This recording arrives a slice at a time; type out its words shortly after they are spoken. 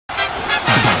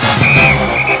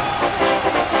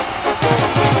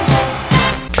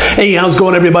Hey, how's it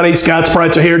going, everybody? Scott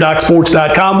Spreitzer here,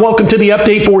 DocSports.com. Welcome to the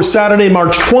update for Saturday,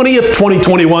 March 20th,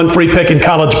 2021. Free pick in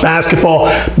college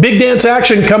basketball. Big dance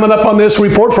action coming up on this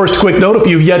report. First, a quick note, if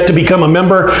you've yet to become a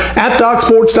member at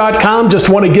DocSports.com, just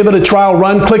want to give it a trial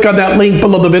run, click on that link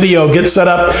below the video. Get set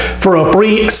up for a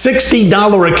free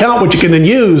 $60 account, which you can then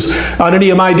use on any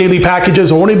of my daily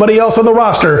packages or anybody else on the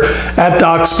roster at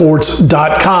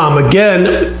DocSports.com.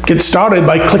 Again, get started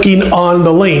by clicking on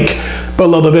the link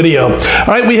below the video. All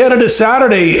right, we headed to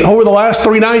Saturday. Over the last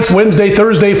 3 nights, Wednesday,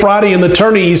 Thursday, Friday, in the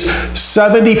tourneys,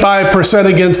 75%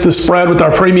 against the spread with our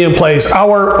premium plays.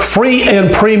 Our free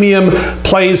and premium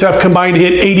plays have combined to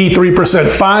hit 83%,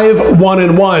 5, 1,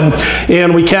 and 1.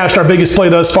 And we cashed our biggest play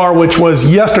thus far, which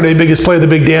was yesterday, biggest play of the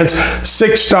big dance,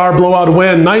 6-star blowout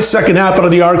win. Nice second half out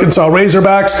of the Arkansas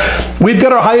Razorbacks. We've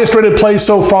got our highest rated play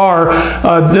so far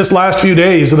this last few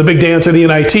days of the big dance in the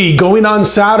NIT. Going on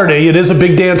Saturday, it is a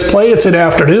big dance play. It's an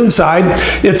afternoon side.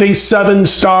 It's a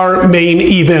 7-star main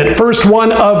event. First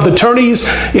one of the tourneys,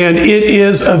 and it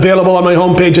is available on my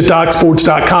homepage at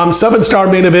DocSports.com.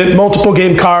 7-star main event, multiple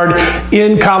game card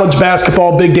in college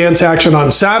basketball, big dance action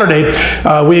on Saturday.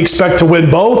 We expect to win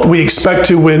both. We expect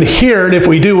to win here, and if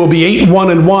we do, we'll be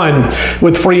 8-1-1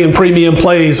 with free and premium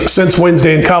plays since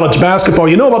Wednesday in college basketball.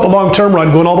 You know about the long-term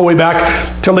run going all the way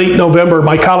back to late November.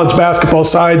 My college basketball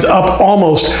side's up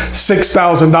almost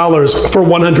 $6,000 for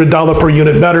 $100 per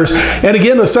unit bettors. And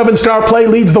again, the 7-star play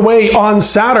leads the way on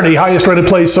Saturday, highest rated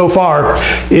play so far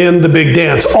in the big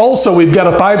dance. Also, we've got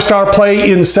a 5-star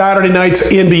play in Saturday night's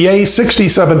NBA,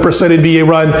 67% NBA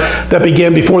run that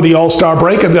began before the All-Star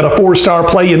break. I've got a 4-star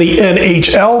play in the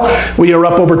NHL. We are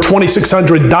up over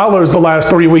 $2,600 the last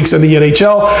 3 weeks in the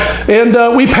NHL.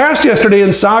 And we passed yesterday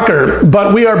in soccer,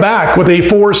 but we are back with a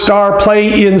 4-star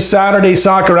play in Saturday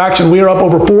soccer action. We are up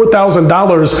over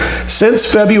 $4,000 since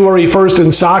February 1st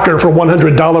in soccer for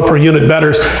 $100 per unit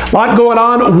bettors. A lot going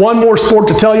on. One more sport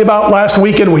to tell you about. Last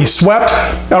weekend we swept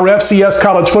our FCS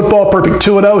college football, perfect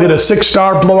 2-0, hit a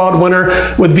 6-star blowout winner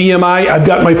with VMI. I've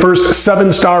got my first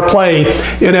 7-star play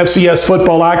in FCS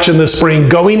football action this spring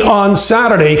going on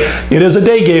Saturday. It is a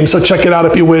day game, so check it out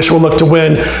if you wish. We'll look to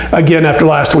win again after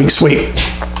last week's sweep.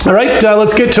 All right,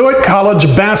 let's get to it. College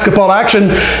basketball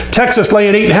action. Texas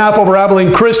laying 8.5 over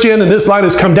Abilene Christian, and this line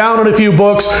has come down on a few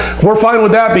books. We're fine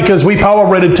with that because we power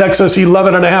rated Texas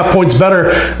 11.5 points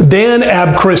better than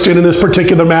Ab Christian in this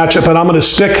particular matchup, and I'm going to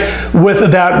stick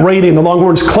with that rating. The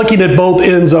Longhorns clicking at both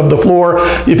ends of the floor.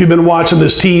 If you've been watching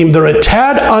this team, they're a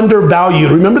tad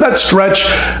undervalued. Remember that stretch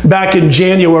back in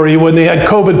January when they had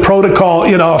COVID protocol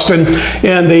in Austin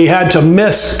and they had to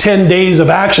miss 10 days of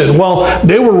action? Well,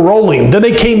 they were rolling. Then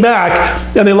they came back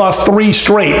and they lost 3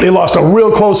 straight. They lost a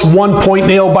real close 1-point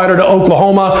nail-biter to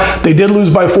Oklahoma. They did lose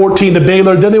by 14 to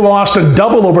Baylor. Then they lost a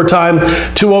double overtime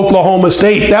to Oklahoma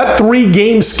State. That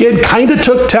 3-game skid kind of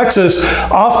took Texas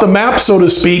off the map, so to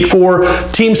speak, for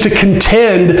teams to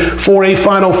contend for a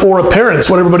Final Four appearance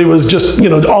when everybody was just,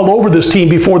 all over this team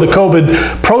before the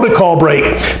COVID protocol break.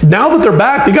 Now that they're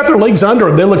back, they got their legs under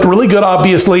them. They looked really good,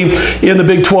 obviously, in the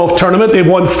Big 12 tournament. They've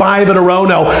won 5 in a row.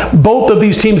 Now, both of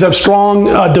these teams have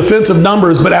strong defensive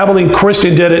numbers, but Abilene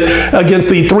Christian did it against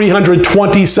the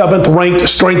 327th ranked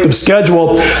strength of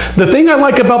schedule. The thing I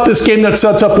like about this game that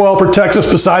sets up well for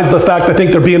Texas, besides the fact I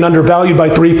think they're being undervalued by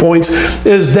 3 points,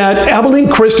 is that Abilene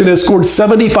Christian has scored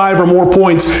 75 or more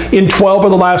points in 12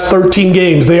 of the last 13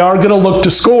 games. They are going to look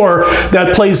to score.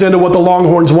 That plays into what the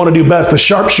Longhorns want to do best, the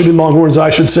sharpshooting Longhorns,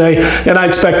 I should say, and I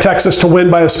expect Texas to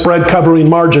win by a spread covering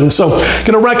margin. So,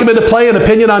 going to recommend a play, an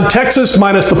opinion on Texas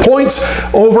minus the points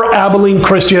over Abilene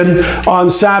Christian on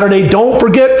Saturday. Don't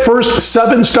forget, first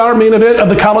 7-star main event of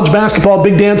the college basketball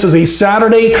big dance is a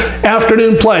Saturday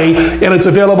afternoon play, and it's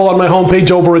available on my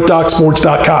homepage over at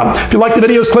DocSports.com. If you like the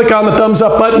videos, click on the thumbs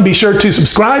up button. Be sure to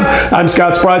subscribe. I'm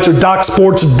Scott Spreitzer,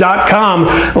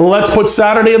 DocSports.com. Let's put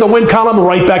Saturday in the win column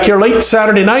right back here late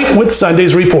Saturday night with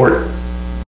Sunday's report.